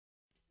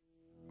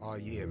Oh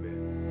yeah,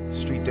 man.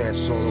 Street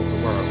dances all over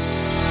the world.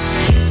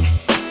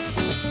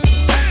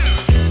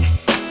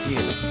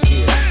 Yeah,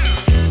 yeah.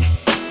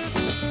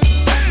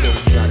 You know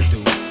what you gotta do.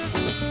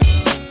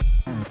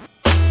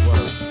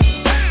 Word.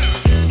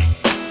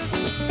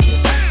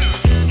 Yeah.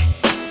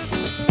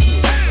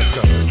 Yeah, let's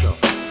go, let's go.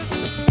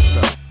 Let's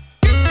go.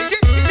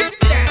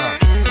 Yeah,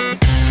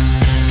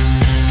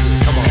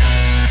 come on.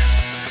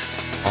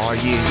 Oh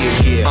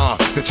yeah.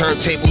 The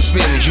turntable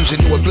spins,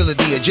 using new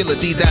ability,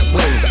 agility that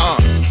wins.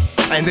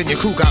 And then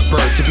your crew got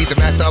burned. To be the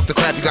master of the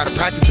craft, you gotta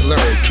practice to learn,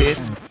 kid.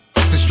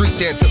 The street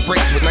dancer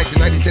breaks with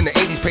 1990s and the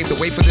 80s paved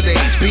the way for the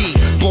days.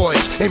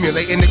 B-boys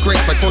emulating the grace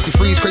like Forty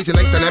Freeze, crazy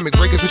legs, dynamic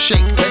breakers with shake.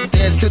 Let's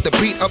dance to the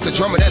beat of the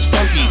drummer that's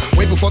funky.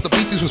 Way before the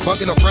Beatles was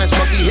bugging on Brass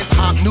Monkey. Hip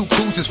hop, new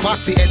cruises,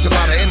 Foxy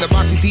Enchilada. And the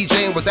boxy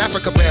DJing was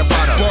Africa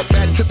Bambaataa. Brought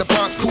back to the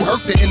Bronx, Kool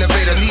Herc the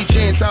innovator.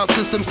 DJing sound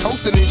systems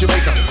toasting in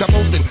Jamaica. Got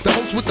boasting, the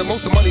host with the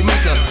most money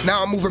maker.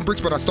 Now I'm moving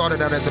bricks, but I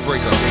started out as a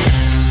breaker.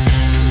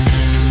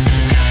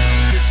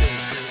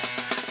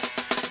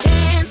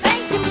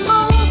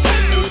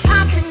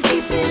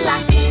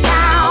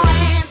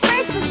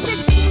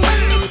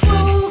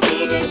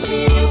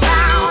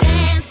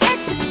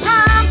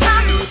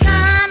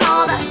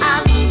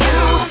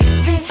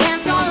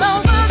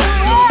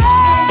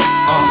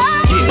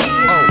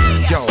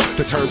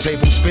 The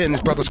turntable spins,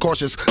 brothers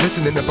cautious,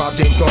 listening to Bob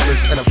James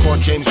Nautilus, and of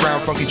course James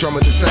Brown, funky drummer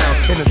the sound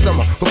in the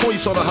summer, before you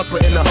saw the hustler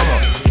in the Hummer.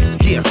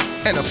 Yeah,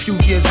 and a few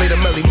years later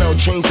Melly Mel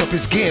changed up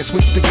his gear and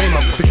switched the game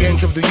up. The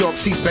gangs of New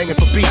York ceased banging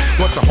for beat,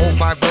 once the whole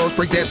 5 girls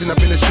break dancing up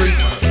in the street.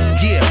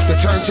 Yeah, the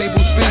turntable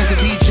spins, the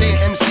DJ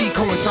and MC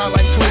coincide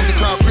like twins. The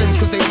crowd grins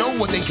cause they know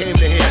what they came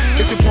to hear.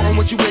 It's important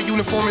what you wear,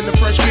 uniform in the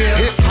fresh gear.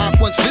 Hip hop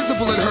was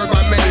visible and heard by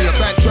many, a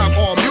backdrop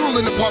or a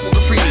mural in the park with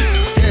graffiti.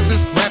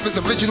 Dancers,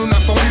 rappers, original, not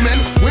phony men.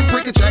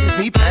 Windbreaker jackets,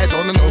 knee pads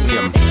on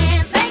linoleum.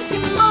 Dance, make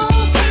it move,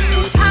 keep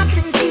it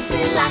poppin', keep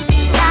it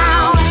lockin'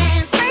 down.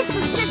 Dance, first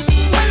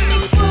position when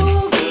they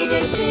groove,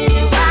 DJ spin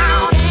it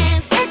round.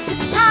 Dance, it's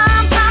your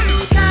time, time to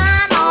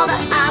shine, all the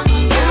eyes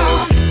on you.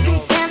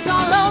 Street dance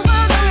all over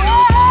the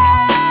world.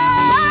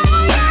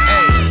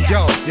 Hey,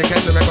 yo, you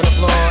catch a wreck on the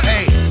floor.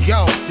 Hey,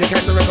 yo, you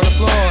catch a wreck on the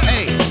floor.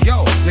 Hey,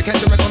 yo, you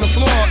catch a wreck on the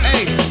floor.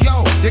 Hey,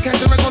 yo, you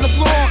catch a wreck on the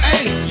floor.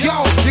 Hey,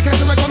 yo, you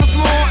catch a wreck on the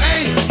floor.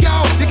 Hey,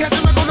 yo, you catch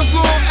a wreck on the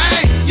floor.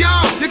 Hey, yo,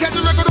 you catch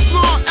a wreck on the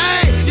floor.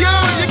 Hey, yo,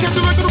 you catch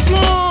a wreck on the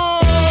floor.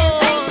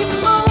 Make it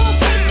move,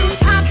 keep it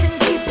poppin',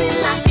 keep it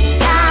lockin'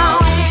 down.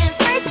 Dance,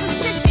 first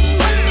position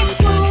when they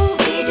groove,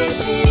 DJ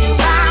spin it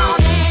round.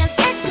 Dance,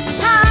 it's your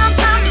time,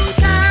 time to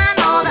shine,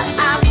 all the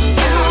eyes on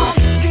you.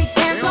 Street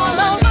dance all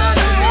over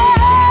the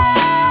world.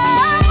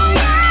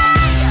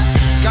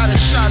 Gotta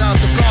shout out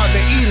the Garden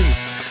of Eden,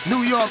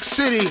 New York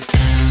City,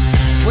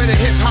 where the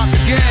hip hop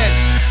began.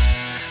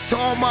 To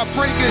all my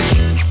breakers,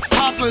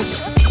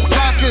 poppers,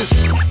 rockers,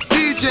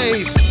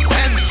 DJs,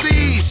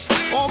 MCs,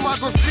 all my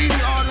graffiti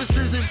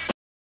artists and